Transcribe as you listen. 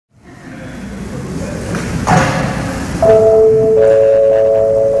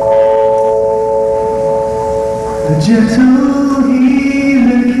gentle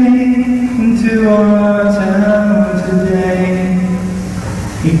healer came into our town today.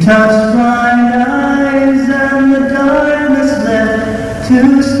 He touched blind eyes and the darkness left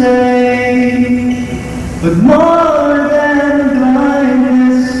to stay. But more than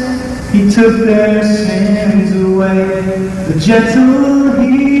blindness, he took their sins away. The gentle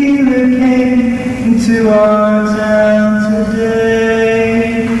healer came into our town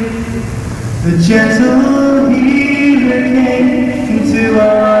today. The gentle healer came into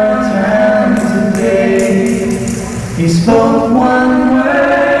our town today. He spoke one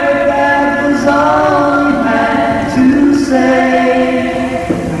word, that was all he had to say.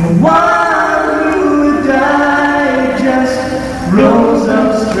 And the one who had died just rose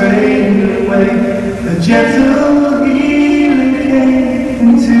up straight away. The gentle healer came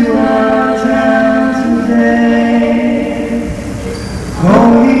into our town today.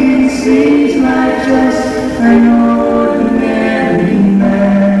 Oh, he seems like just an ordinary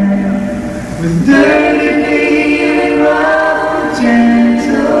man, with dirty feet and rough,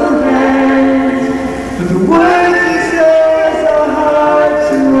 gentle hands. But the words he says are hard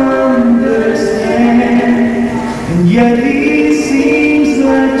to understand, and yet he seems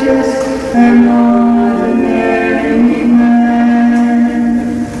like just an ordinary man.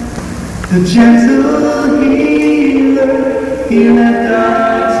 The gentle healer, he left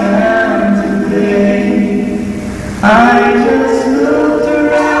our town today. I just looked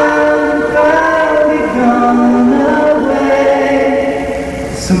around, found he'd gone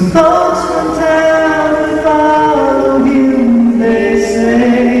away. Some folks from town follow him, they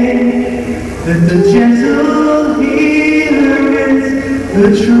say, that the gentle healer is the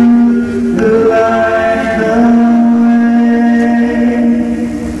truth.